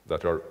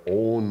 that are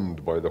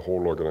owned by the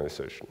whole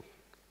organization.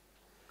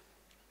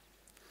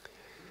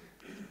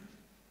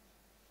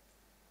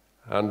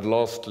 And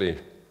lastly,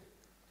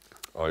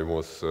 I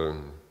was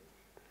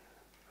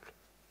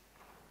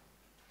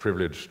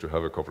privileged to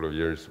have a couple of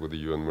years with the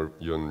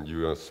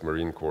US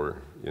Marine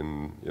Corps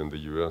in the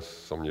US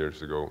some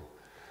years ago.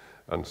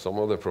 And some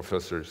of the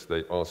professors,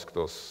 they asked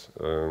us,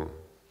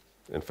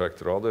 in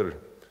fact, rather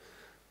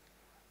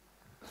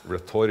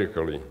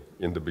rhetorically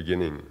in the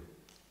beginning,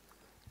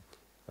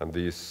 and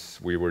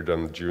we were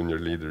then junior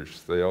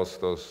leaders, they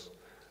asked us,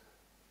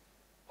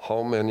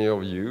 how many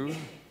of you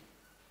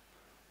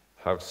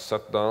have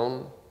sat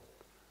down,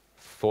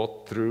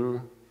 thought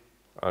through,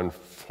 and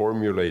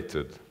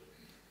formulated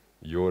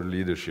your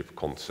leadership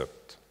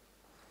concept?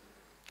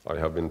 I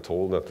have been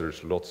told that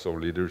there's lots of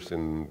leaders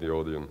in the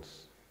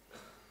audience.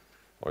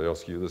 I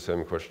ask you the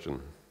same question.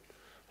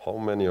 How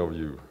many of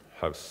you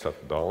have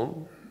sat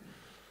down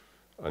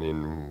and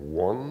in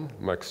 1,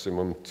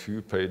 maximum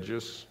 2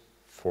 pages,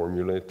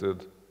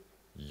 formulated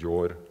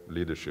your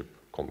leadership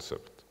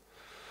concept?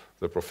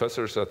 The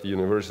professors at the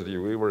university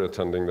we were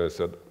attending, they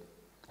said,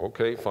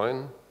 okay,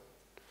 fine.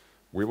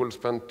 We will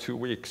spend 2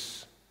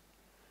 weeks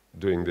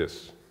doing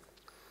this.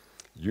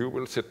 You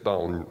will sit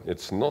down.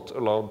 It's not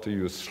allowed to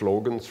use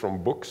slogans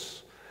from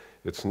books.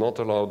 It's not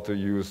allowed to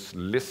use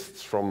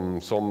lists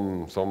from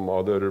some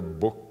other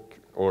book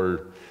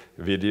or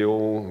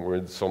video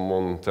with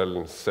someone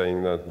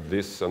saying that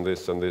this and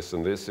this and this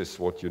and this is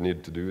what you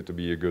need to do to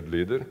be a good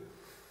leader.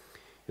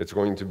 It's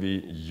going to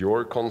be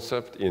your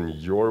concept in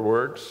your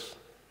words,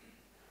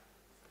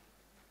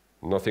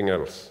 nothing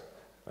else.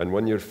 And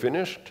when you're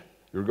finished,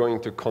 you're going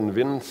to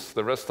convince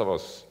the rest of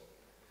us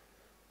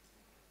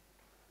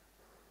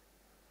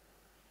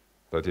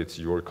that it's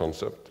your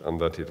concept and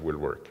that it will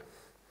work.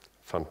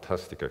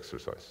 Fantastic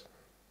exercise.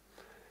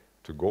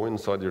 To go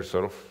inside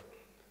yourself,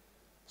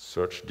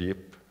 search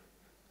deep,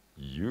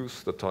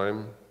 use the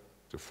time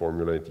to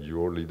formulate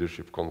your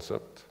leadership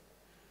concept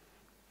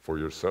for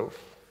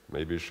yourself,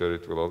 maybe share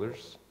it with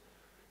others.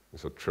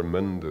 It's a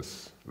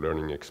tremendous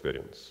learning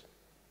experience.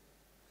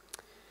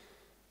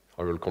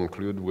 I will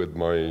conclude with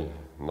my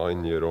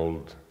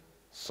 9-year-old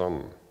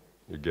son.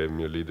 He gave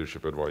me a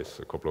leadership advice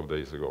a couple of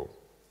days ago,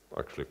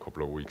 actually a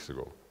couple of weeks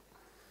ago.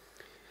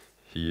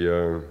 He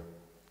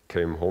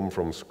came home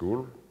from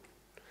school.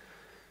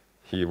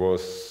 He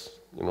was,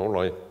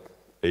 like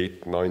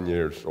 8, 9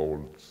 years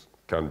old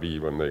can be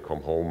when they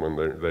come home,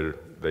 and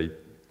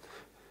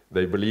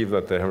they believe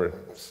that they have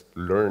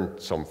learned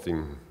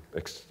something,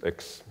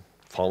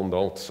 found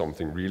out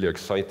something really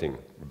exciting,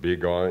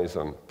 big eyes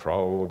and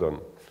proud and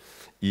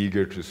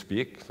eager to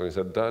speak. So he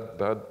said,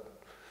 Dad,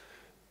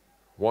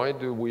 why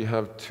do we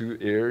have 2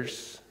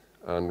 ears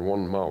and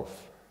 1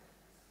 mouth?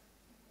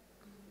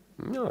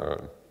 Yeah,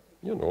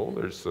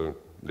 there's a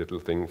little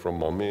thing from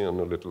mommy and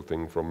a little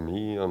thing from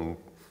me, and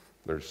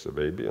there's a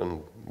baby,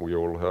 and we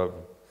all have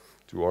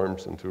 2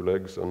 arms and 2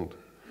 legs and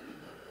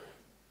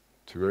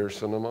 2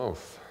 ears and a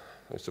mouth.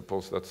 I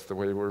suppose that's the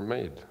way we're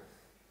made.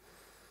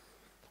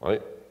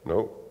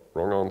 No,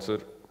 wrong answer.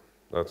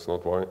 That's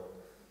not why.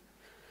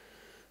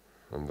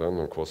 And then,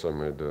 of course, I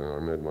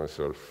made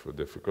myself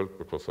difficult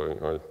because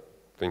I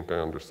think I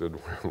understood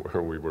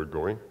where we were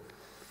going.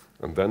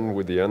 And then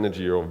with the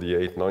energy of the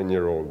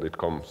 8-9-year-old, it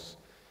comes,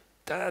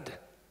 Dad,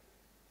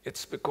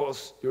 it's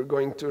because you're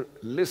going to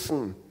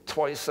listen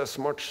twice as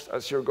much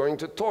as you're going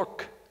to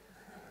talk.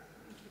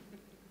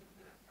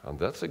 And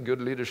that's a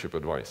good leadership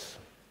advice.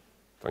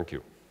 Thank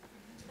you.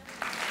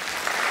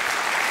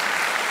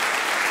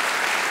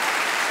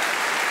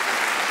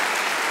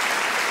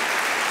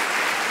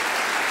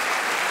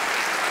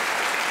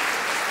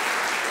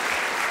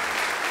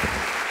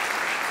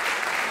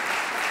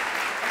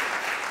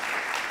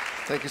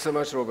 Thank you so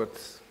much, Robert.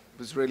 It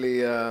was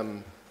really, I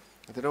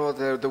don't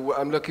know what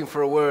I'm looking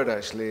for a word,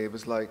 actually. It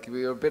was like,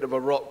 we were a bit of a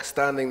rock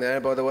standing there,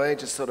 by the way,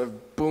 just sort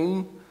of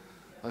boom.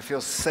 I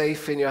feel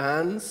safe in your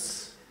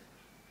hands.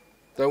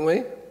 Don't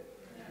we?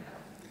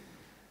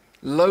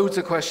 Loads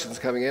of questions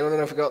coming in. I don't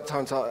know if I've got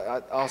time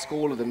to ask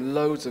all of them.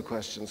 Loads of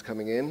questions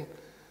coming in.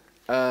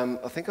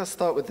 I think I'll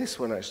start with this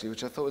one, actually,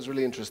 which I thought was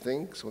really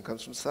interesting. This one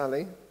comes from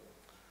Sally.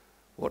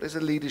 What is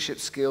a leadership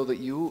skill that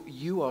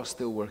you are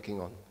still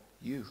working on?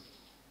 You.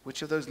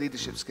 Which of those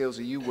leadership skills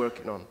are you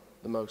working on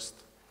the most?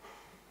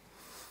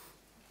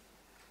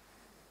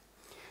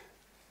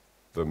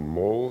 The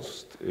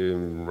most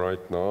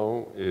right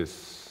now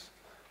is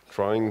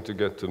trying to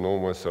get to know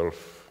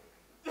myself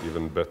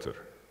even better.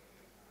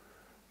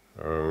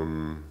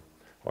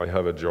 I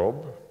have a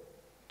job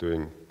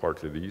doing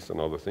partly these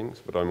and other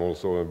things, but I'm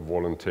also a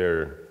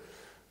volunteer,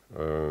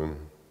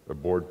 a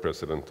board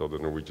president of the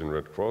Norwegian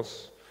Red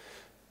Cross,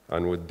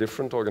 and with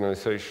different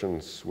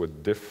organizations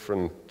with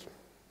different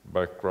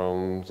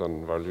backgrounds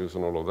and values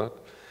and all of that,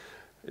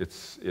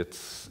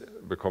 it's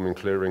becoming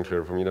clearer and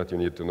clearer for me that you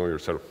need to know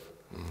yourself.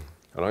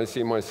 And I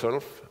see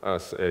myself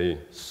as a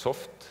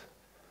soft,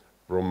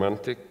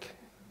 romantic,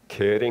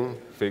 caring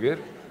figure.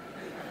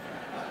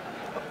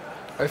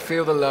 I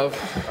feel the love.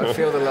 I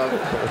feel the love.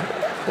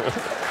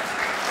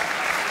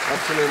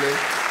 Absolutely.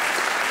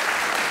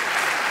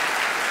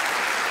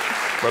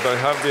 But I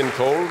have been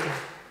told,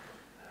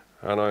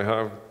 and I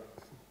have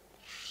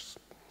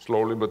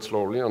slowly but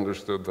slowly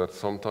understood that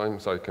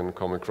sometimes I can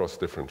come across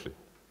differently.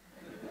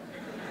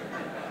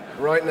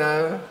 Right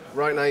now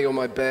you're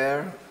my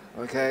bear,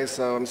 okay,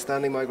 so I'm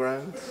standing my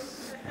ground.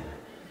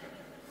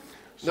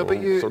 So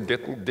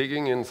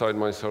digging inside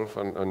myself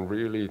and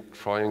really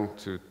trying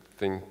to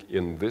think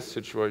in this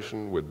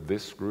situation with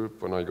this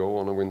group when I go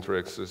on a winter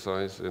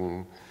exercise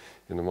in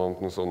the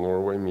mountains of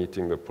Norway,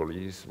 meeting the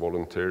police,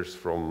 volunteers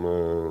from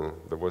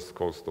the west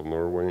coast of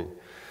Norway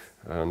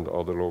and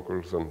other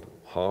locals, and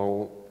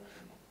how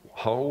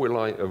will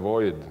I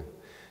avoid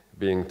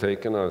being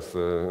taken as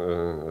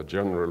a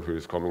general who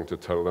is coming to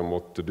tell them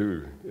what to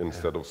do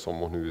instead of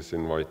someone who is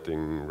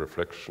inviting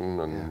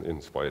reflection and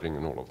inspiring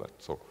and all of that.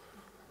 So,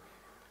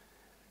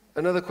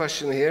 another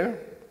question here.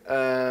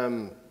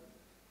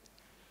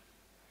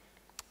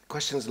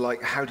 Questions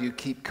like, how do you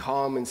keep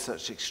calm in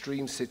such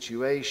extreme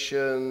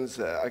situations?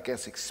 I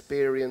guess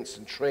experience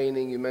and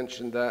training, you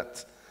mentioned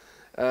that.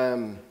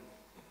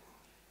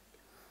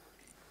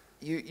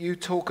 You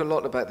talk a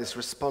lot about this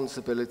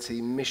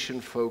responsibility,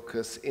 mission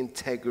focus,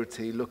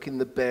 integrity, looking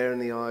the bear in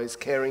the eyes,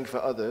 caring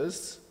for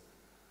others.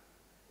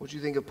 What do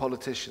you think of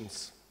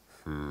politicians?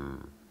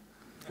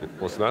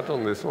 Was that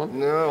on this one?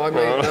 No, I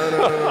mean,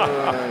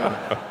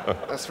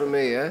 no. That's from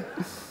me, eh?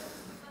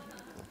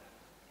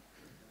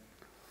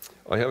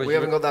 We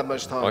haven't got that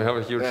much time. I have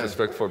a huge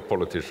respect for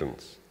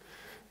politicians.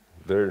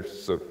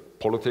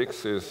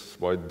 Politics is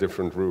by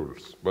different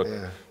rules. But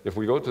if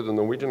we go to the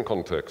Norwegian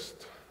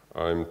context,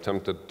 I'm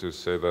tempted to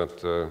say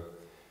that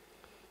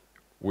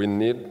we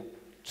need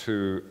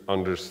to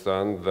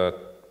understand that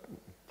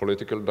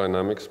political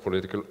dynamics,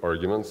 political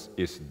arguments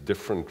is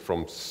different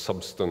from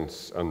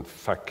substance and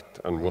fact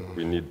and what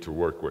we need to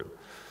work with.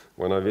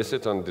 When I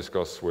visit and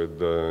discuss with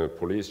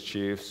police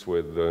chiefs,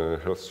 with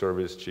health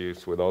service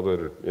chiefs, with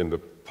other in the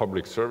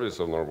public service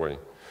of Norway,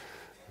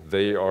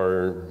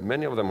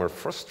 many of them are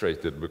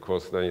frustrated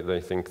because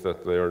they think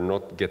that they are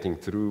not getting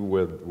through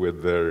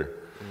with their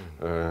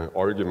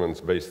arguments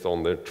based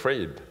on their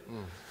trade.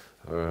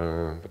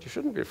 But you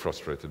shouldn't be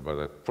frustrated by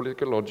that.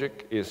 Political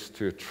logic is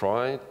to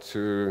try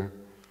to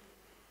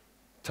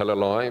tell a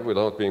lie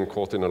without being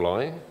caught in a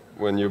lie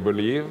when you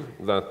believe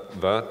that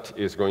that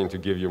is going to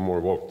give you more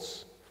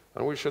votes.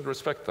 And we should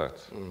respect that.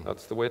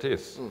 That's the way it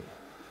is.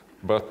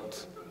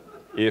 But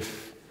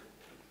if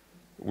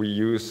we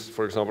use,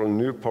 for example,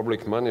 new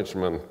public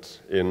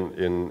management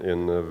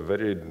in a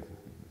very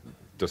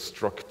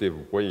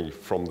destructive way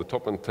from the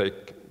top and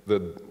take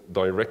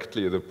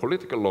directly the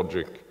political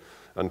logic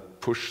and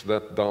push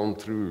that down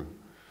through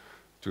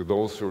to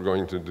those who are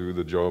going to do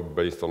the job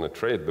based on a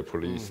trade, the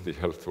police, the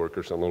health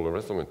workers, and all the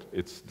rest of it,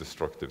 it's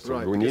destructive.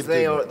 So we need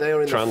they are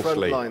in translate. the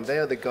front line. They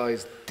are the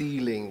guys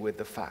dealing with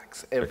the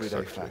facts,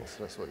 everyday facts.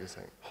 That's what you're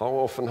saying. How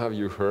often have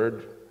you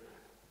heard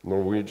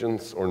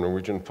Norwegians or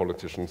Norwegian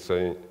politicians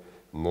say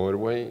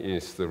Norway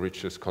is the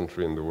richest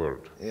country in the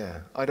world. Yeah,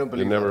 I don't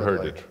believe You never that, by the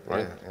heard way. it,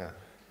 right? Yeah.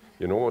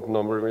 You know what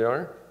number we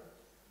are?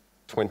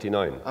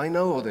 29. I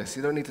know all this.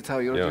 You don't need to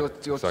tell. You're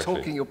exactly.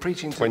 talking, you're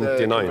preaching to 29.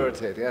 the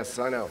converted. Yes,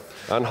 I know.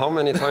 And how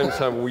many times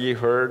have we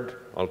heard,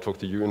 I'll talk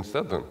to you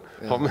instead then.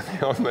 Yeah.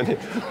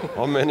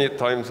 How many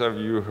times have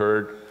you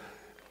heard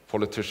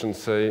politicians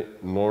say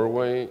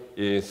Norway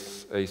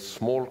is a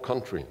small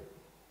country?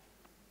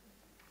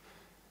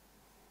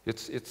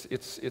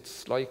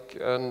 It's like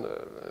an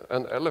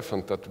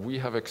elephant that we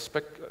have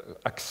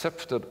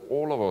accepted,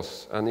 all of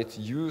us, and it's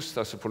used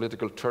as a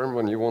political term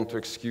when you want to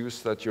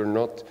excuse that you're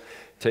not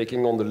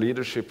taking on the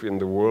leadership in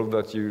the world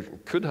that you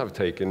could have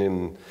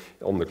taken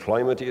on the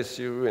climate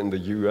issue, in the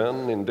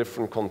UN, in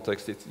different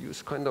contexts. It's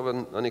used kind of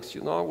an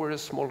excuse. No, we're a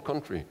small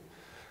country.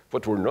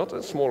 But we're not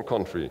a small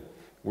country.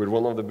 We're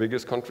one of the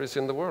biggest countries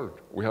in the world.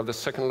 We have the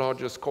second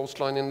largest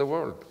coastline in the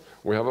world.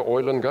 We have an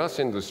oil and gas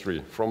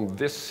industry from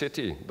this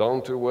city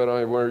down to where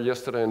I were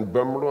yesterday in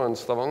Bømlo and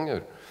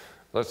Stavanger.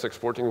 That's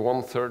exporting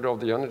 1/3 of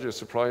the energy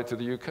supply to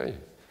the UK.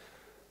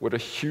 We're a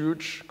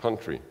huge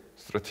country,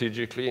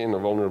 strategically in a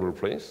vulnerable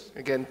place.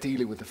 Again,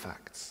 dealing with the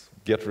facts.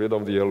 Get rid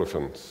of the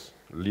elephants.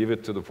 Leave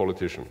it to the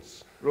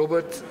politicians.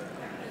 Robert,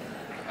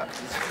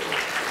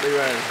 be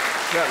ready.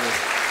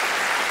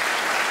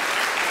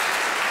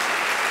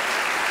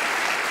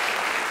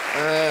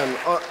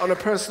 On a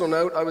personal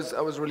note, I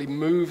was really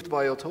moved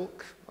by your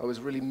talk. I was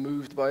really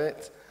moved by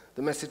it.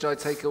 The message I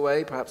take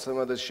away, perhaps some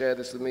others share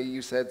this with me,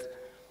 you said,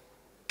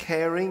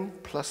 caring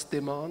plus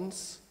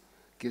demands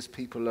gives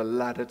people a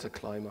ladder to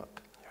climb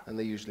up, and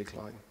they usually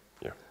climb.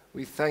 Yeah.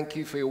 We thank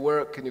you for your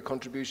work and your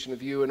contribution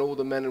of you and all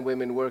the men and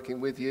women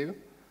working with you.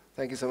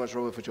 Thank you so much,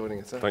 Robert, for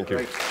joining us. Thank you.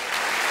 Great.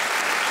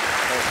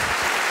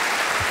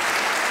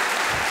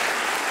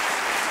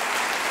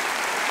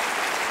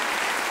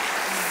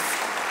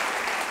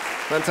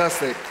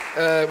 Fantastic.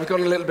 We've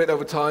gone a little bit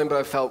over time, but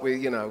I felt we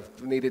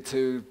needed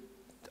to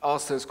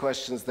ask those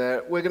questions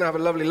there. We're going to have a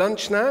lovely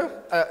lunch now.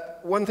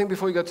 One thing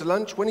before you go to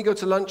lunch, when you go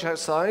to lunch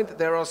outside,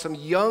 there are some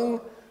young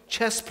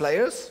chess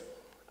players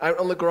out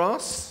on the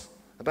grass,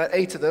 about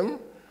 8 of them,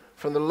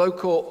 from the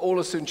local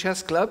Ålesund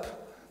Chess Club.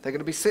 They're going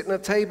to be sitting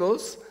at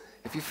tables.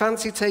 If you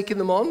fancy taking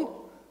them on,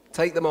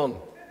 take them on.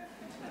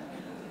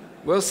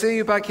 We'll see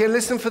you back here.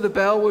 Listen for the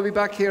bell. We'll be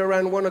back here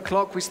around 1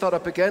 o'clock. We start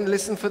up again.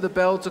 Listen for the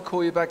bell to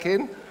call you back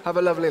in. Have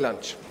a lovely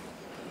lunch.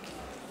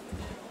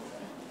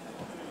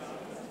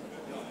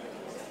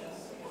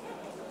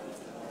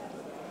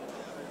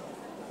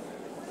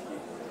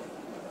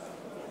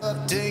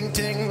 Ting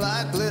ting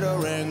like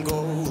glitter and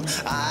gold.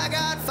 I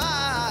got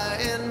fire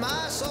in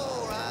my soul.